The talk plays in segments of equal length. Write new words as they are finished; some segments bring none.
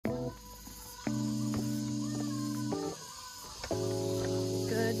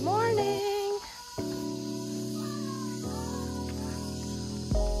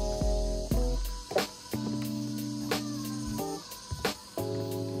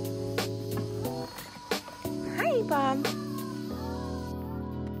welcome.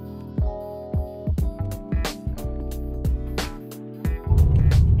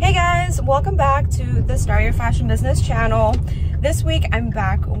 Hey guys, welcome back to the Start Your Fashion Business channel. This week I'm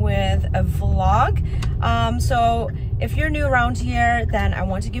back with a vlog. So if you're new around here, then I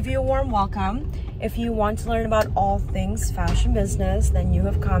want to give you a warm welcome. If you want to learn about all things fashion business, then you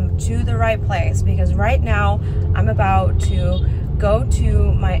have come to the right place, because right now I'm about to go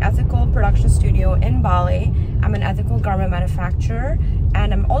to my ethical production studio in Bali. I'm an ethical garment manufacturer,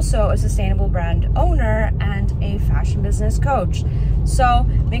 and I'm also a sustainable brand owner and a fashion business coach. So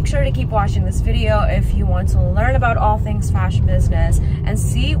make sure to keep watching this video if you want to learn about all things fashion business and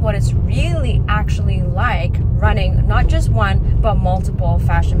see what it's really actually like running not just one, but multiple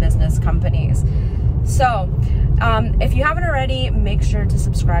fashion business companies. So if you haven't already, make sure to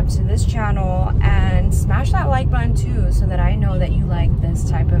subscribe to this channel and smash that like button too, so that I know that you like this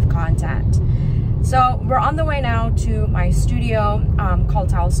type of content. So we're on the way now to my studio called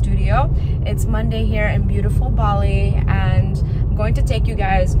TIALS Studio. It's Monday here in beautiful Bali, and I'm going to take you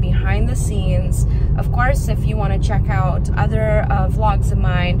guys behind the scenes. Of course, if you want to check out other vlogs of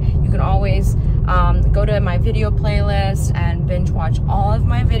mine, you can always go to my video playlist and binge watch all of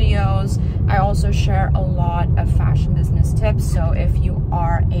my videos. I also share a lot of fashion business tips, so if you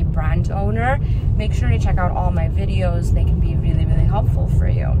are a brand owner, make sure to check out all my videos. They can be really, really helpful for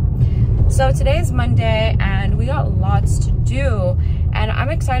you. So today is Monday and we got lots to do, and I'm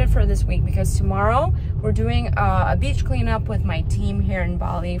excited for this week because tomorrow we're doing a beach cleanup with my team here in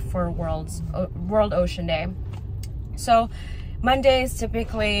Bali for World Ocean Day. So Monday is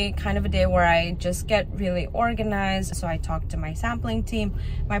typically kind of a day where I just get really organized. So I talk to my sampling team,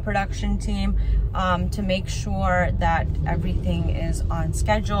 my production team, to make sure that everything is on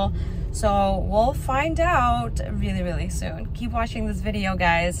schedule. So we'll find out really, really soon. Keep watching this video,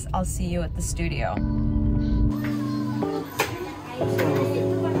 guys. I'll see you at the studio.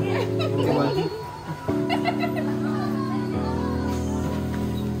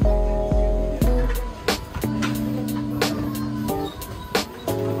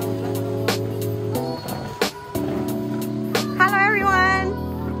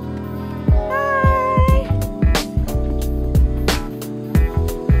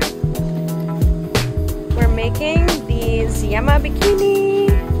 Making the Ziyama bikini.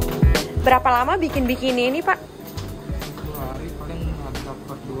 Berapa lama bikin bikini ini, Pak? 1 hari paling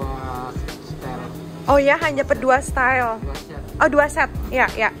dapat 2 style. Oh ya, hanya per 2 style. 2 set. Oh, 2 set. Yeah,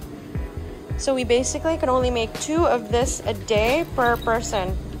 yeah. So we basically can only make 2 of this a day per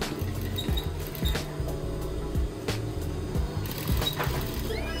person.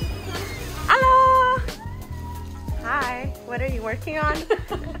 Hello. Hi. What are you working on?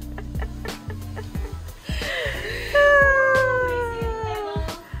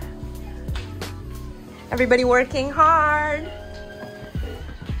 Everybody working hard.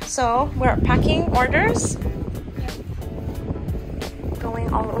 So we're packing orders, going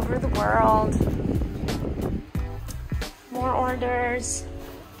all over the world. More orders.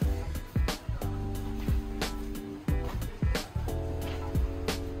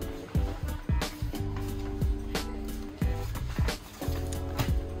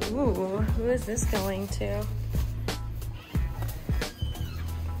 Ooh, who is this going to?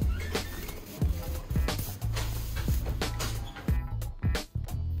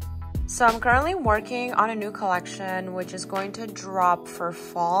 So I'm currently working on a new collection which is going to drop for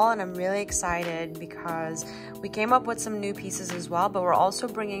fall, and I'm really excited because we came up with some new pieces as well, but we're also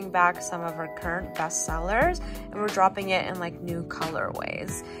bringing back some of our current bestsellers and we're dropping it in like new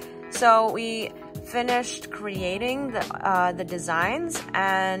colorways. So we finished creating the designs,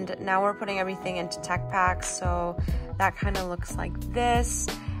 and now we're putting everything into tech packs, so that kind of looks like this.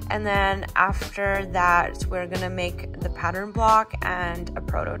 And then after that, we're gonna make the pattern block and a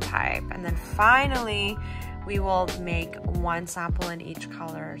prototype. And then finally, we will make 1 sample in each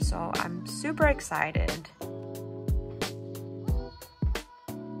color. So I'm super excited.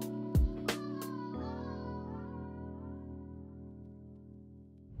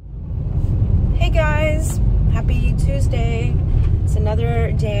 Hey guys, happy Tuesday. It's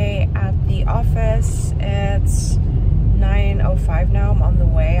another day at the office. It's 9:05 now. I'm on the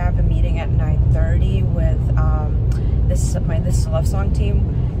way. I have a meeting at 9:30 with this is Love Song team.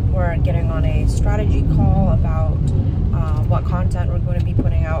 We're getting on a strategy call about what content we're going to be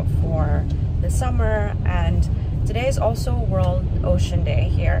putting out for the summer. And today is also World Ocean Day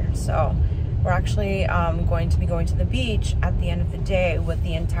here, so we're actually going to be going to the beach at the end of the day with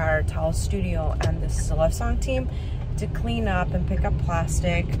the entire TIALS studio and the Love Song team to clean up and pick up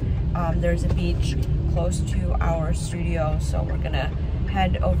plastic. There's a beach close to our studio, so we're gonna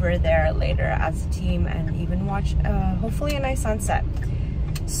head over there later as a team and even watch hopefully a nice sunset.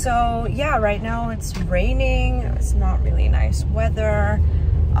 So yeah, right now it's raining. It's not really nice weather,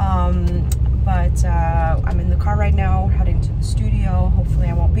 but I'm in the car right now heading to the studio. Hopefully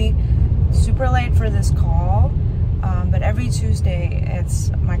I won't be super late for this call, but every Tuesday it's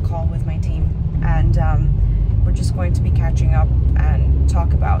my call with my team, and we're just going to be catching up and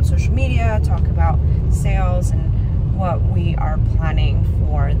talk about social media, talk about sales, and what we are planning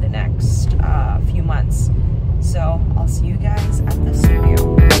for the next few months. So I'll see you guys at the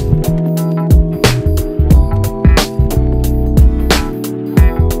studio.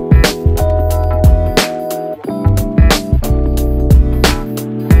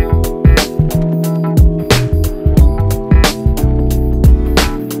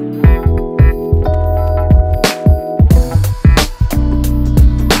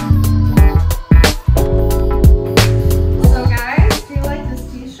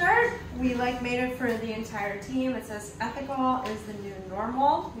 Ethical is the new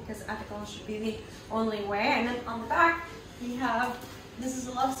normal, because ethical should be the only way. And then on the back we have, this is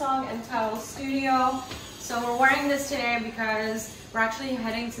a love song and TIALS studio. So we're wearing this today because we're actually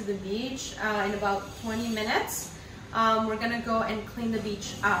heading to the beach in about 20 minutes. We're gonna go and clean the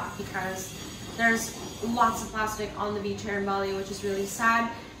beach up because there's lots of plastic on the beach here in Bali, which is really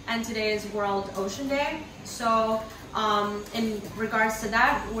sad. And today is World Ocean Day. So in regards to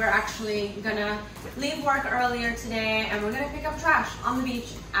that, we're actually gonna leave work earlier today and we're gonna pick up trash on the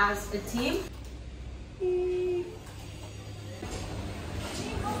beach as a team.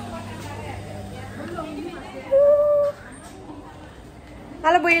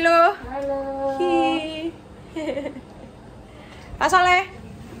 Halo Bu Ilu. Halo. Pak Soleh.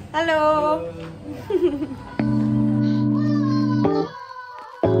 Halo.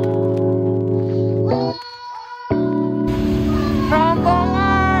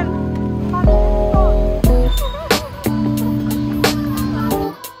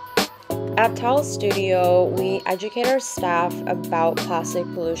 At TIALS Studio, we educate our staff about plastic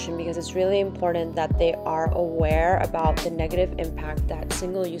pollution because it's really important that they are aware about the negative impact that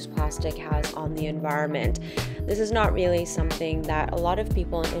single-use plastic has on the environment. This is not really something that a lot of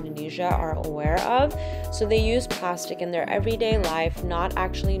people in Indonesia are aware of, so they use plastic in their everyday life, not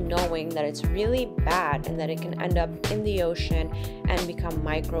actually knowing that it's really bad and that it can end up in the ocean and become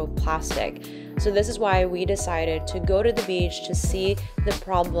microplastic. So this is why we decided to go to the beach to see the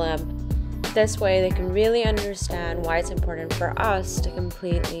problem. This way they can really understand why it's important for us to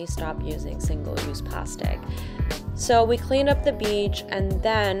completely stop using single-use plastic. So we cleaned up the beach, and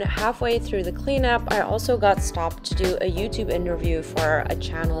then halfway through the cleanup, I also got stopped to do a YouTube interview for a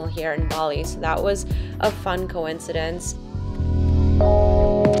channel here in Bali. So that was a fun coincidence.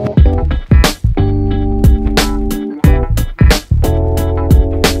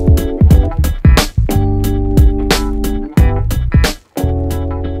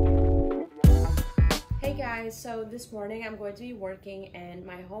 So this morning I'm going to be working in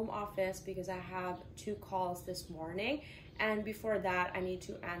my home office because I have 2 calls this morning, and before that I need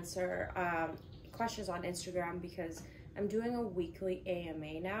to answer questions on Instagram because I'm doing a weekly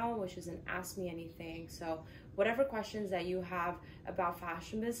AMA now, which is an Ask Me Anything. So whatever questions that you have about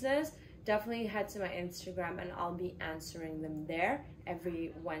fashion business, definitely head to my Instagram and I'll be answering them there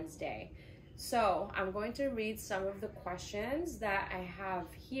every Wednesday. So I'm going to read some of the questions that I have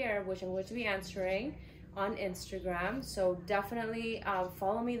here, which I'm going to be answering on Instagram. So definitely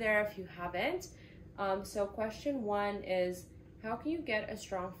follow me there if you haven't. So question 1 is, how can you get a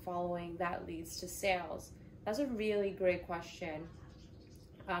strong following that leads to sales? That's a really great question.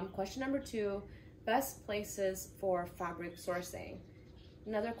 Question number 2, best places for fabric sourcing.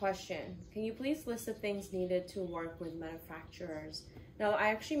 Another question, can you please list the things needed to work with manufacturers? Now, I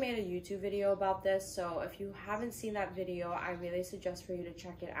actually made a YouTube video about this, so if you haven't seen that video, I really suggest for you to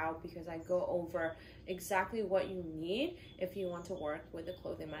check it out because I go over exactly what you need if you want to work with a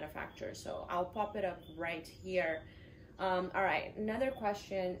clothing manufacturer. So I'll pop it up right here. All right, another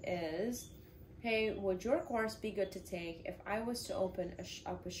question is, hey, would your course be good to take if I was to open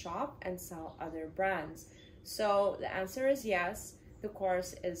up a shop and sell other brands? So the answer is yes. The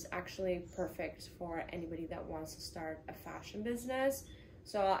course is actually perfect for anybody that wants to start a fashion business.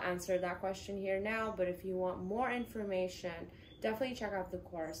 So I'll answer that question here now, but if you want more information, definitely check out the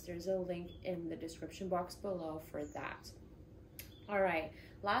course. There's a link in the description box below for that. All right,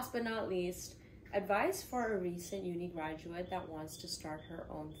 last but not least, advice for a recent uni graduate that wants to start her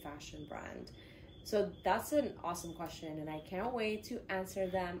own fashion brand. So that's an awesome question and I can't wait to answer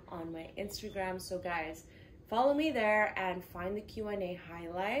them on my Instagram. So guys, follow me there and find the Q&A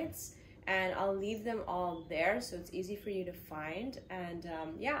highlights and I'll leave them all there so it's easy for you to find. And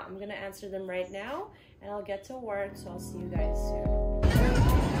yeah, I'm gonna answer them right now and I'll get to work, so I'll see you guys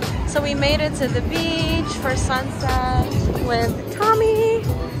soon. So we made it to the beach for sunset with Tommy.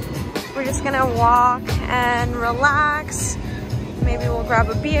 We're just gonna walk and relax. Maybe we'll grab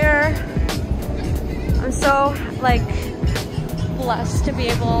a beer. I'm so like blessed to be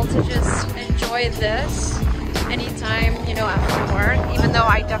able to just enjoy this anytime, you know, after work, even though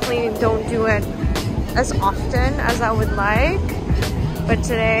I definitely don't do it as often as I would like. But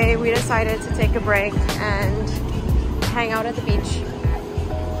today we decided to take a break and hang out at the beach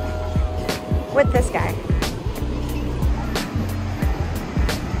with this guy.